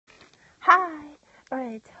Hi.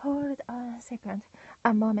 Alright, hold on a second.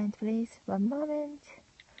 A moment, please. One moment.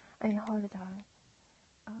 Hold on.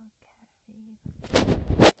 Okay.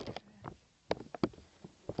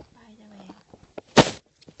 By the way.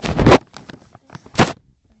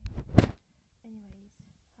 Anyways,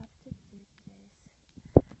 have to do this.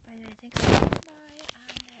 By the way, thanks for coming by.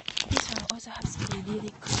 And this one also has to be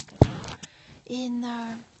really quick. In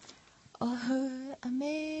oh,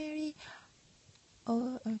 Mary,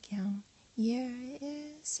 oh, again.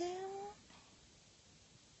 Yes,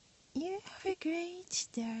 you have a great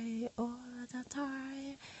day all the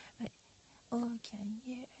time. Oh, can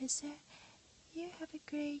you say you have a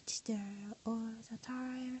great day all the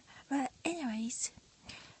time? Well, anyways,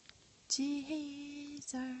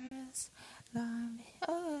 Jesus, love me,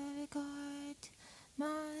 oh God,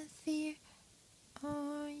 Matthew,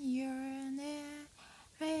 on your name.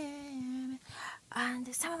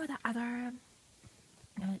 And some of the other,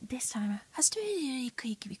 this time has to be really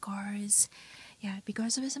quick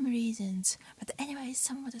because of some reasons. But anyway,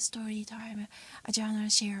 some of the story time a journal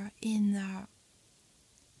share in the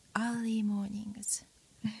early mornings.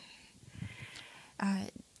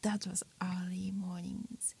 That was early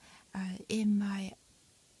mornings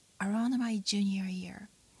around my junior year.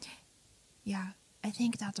 Yeah, I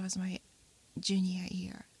think that was my junior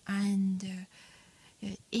year. And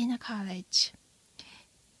in a college,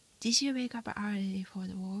 did you wake up early for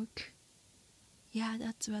the work? Yeah,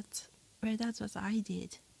 that's what I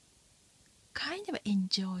did. Kind of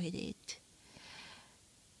enjoyed it.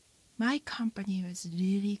 My company was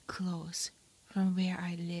really close from where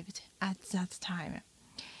I lived at that time.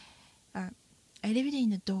 I lived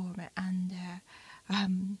in a dorm, and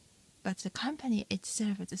but the company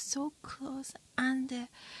itself was so close, and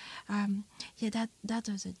that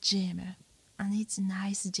was a gym, and it's a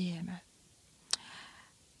nice gym.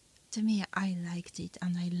 To me, I liked it,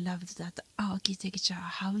 and I loved that architecture,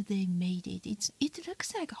 how they made it. It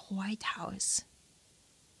looks like a White House.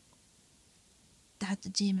 That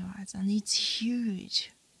gym was, and it's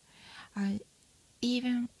huge.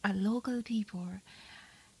 Even local people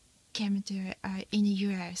came to in the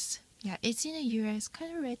US. Yeah, it's in the US,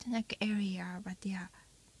 kind of redneck area, but yeah.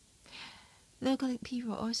 Local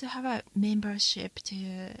people also have a membership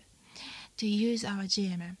to use our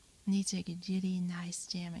gym. And it's like a really nice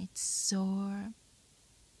gym. It's so.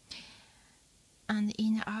 And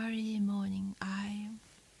in the early morning,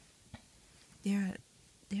 there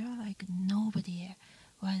were like nobody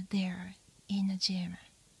was there in the gym.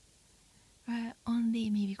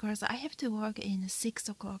 Only me, because I have to work in 6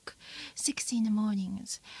 in the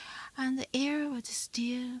mornings, and the air was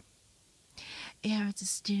still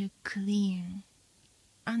clean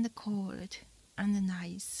and cold and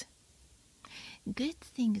nice. Good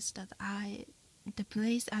thing is that the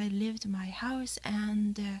place I lived, my house,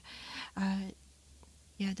 and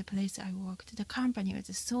the place I worked, the company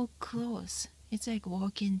was so close. It's like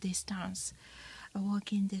walking distance,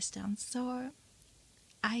 so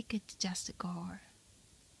I could just go.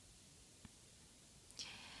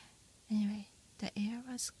 Anyway, the air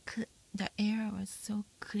was so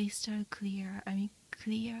crystal clear. I mean,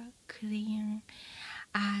 clear, clean,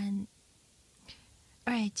 and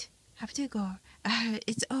alright, have to go.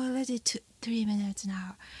 It's already 3 minutes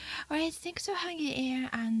now. Alright, thanks for hanging in,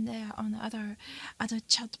 and on the other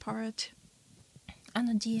chat part, and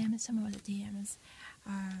the DM, some of the DMs.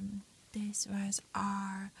 This was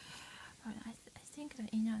I think the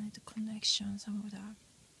internet connection, some of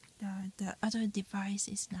the other device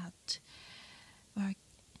is not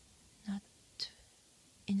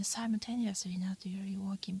simultaneously not really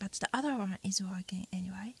working, but the other one is working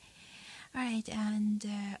anyway. Alright, and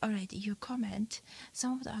alright, your comment,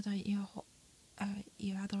 some of the other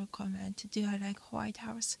your other comment, do I like White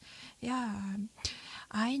House? Yeah,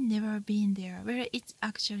 I never been there. Well, it's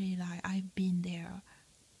actually like I've been there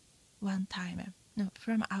one time. No,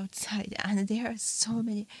 from outside, and there are so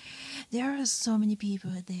many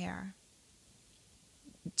people there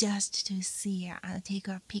just to see and take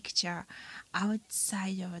a picture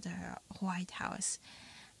outside of the White House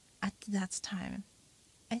at that time.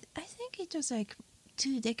 I think it was like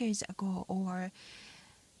 2 decades ago or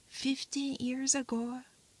 15 years ago,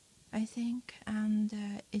 I think, and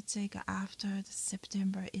it's like after the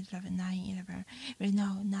September 11, 9/11. Well,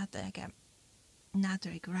 no, not like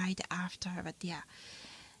right after, but yeah,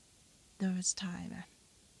 those time.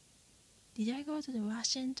 Did I go to the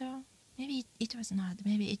Washington? Maybe it was not.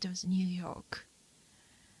 Maybe it was New York.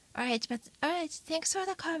 Alright, thanks for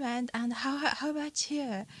the comment. And how about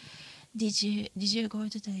you? Did you go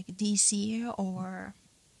to like DC or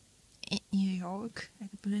New York,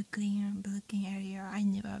 like Brooklyn area? I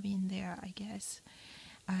never been there, I guess.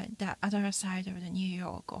 the other side of the New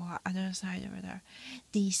York or other side of the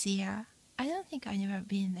DC. I don't think I never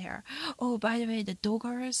been there. Oh, by the way, the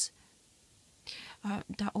Doggers,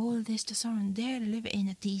 the oldest son, they live in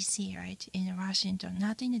the DC, right? In Washington,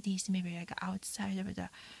 not in the DC, maybe like outside of the.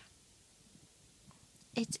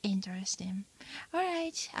 It's interesting. All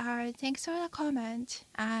right. Thanks for the comment.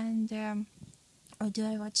 And oh, do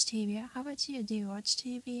I watch TV? How about you? Do you watch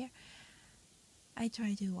TV? I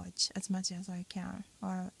try to watch as much as I can,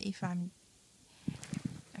 or if I'm.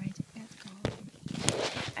 Alright, let's go.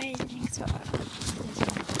 I think so.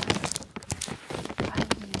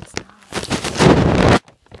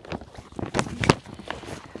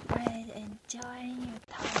 Alright, enjoying your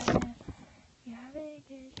time. You have a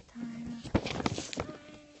good time.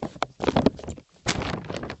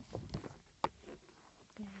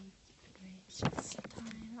 Great, just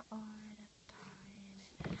time all the time.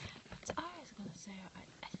 What I was gonna say,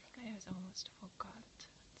 I think I was almost forgot.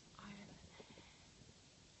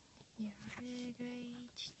 You have a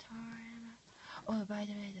great time. Oh, by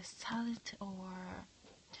the way, the salt or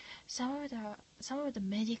some of the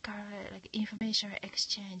medical like information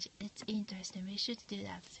exchange. It's interesting. We should do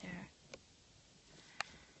that too.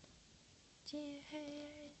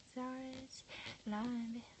 Jesus,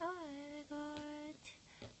 land behind God,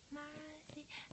 mercy.